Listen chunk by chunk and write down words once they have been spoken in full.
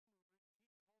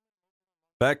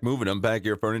Pack, move, and unpack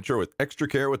your furniture with extra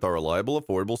care with our reliable,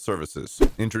 affordable services.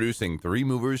 Introducing 3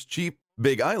 movers, cheap,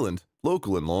 Big Island,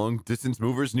 local and long distance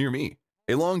movers near me.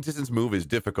 A long distance move is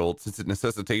difficult since it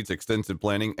necessitates extensive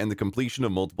planning and the completion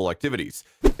of multiple activities.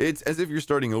 It's as if you're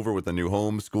starting over with a new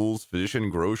home, schools, physician,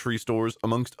 grocery stores,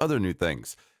 amongst other new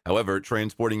things. However,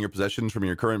 transporting your possessions from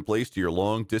your current place to your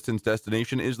long distance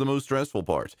destination is the most stressful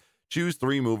part. Choose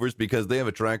 3 movers because they have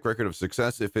a track record of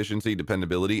success, efficiency,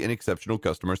 dependability, and exceptional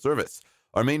customer service.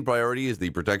 Our main priority is the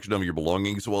protection of your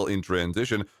belongings while in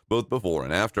transition, both before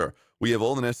and after. We have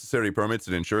all the necessary permits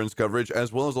and insurance coverage,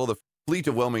 as well as all the fleet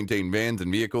of well-maintained vans and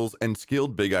vehicles and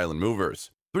skilled Big Island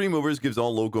movers. 3 movers gives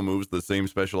all local moves the same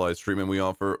specialized treatment we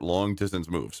offer long-distance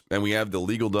moves, and we have the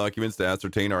legal documents to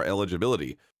ascertain our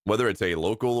eligibility. Whether it's a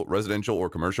local, residential, or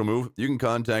commercial move, you can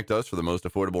contact us for the most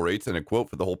affordable rates and a quote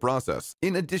for the whole process.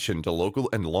 In addition to local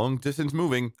and long-distance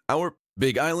moving, our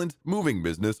Big Island moving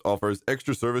business offers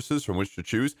extra services from which to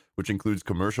choose, which includes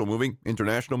commercial moving,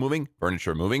 international moving,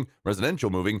 furniture moving, residential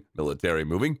moving, military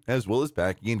moving, as well as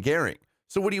packing and carrying.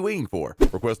 So what are you waiting for?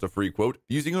 Request a free quote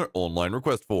using our online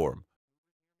request form.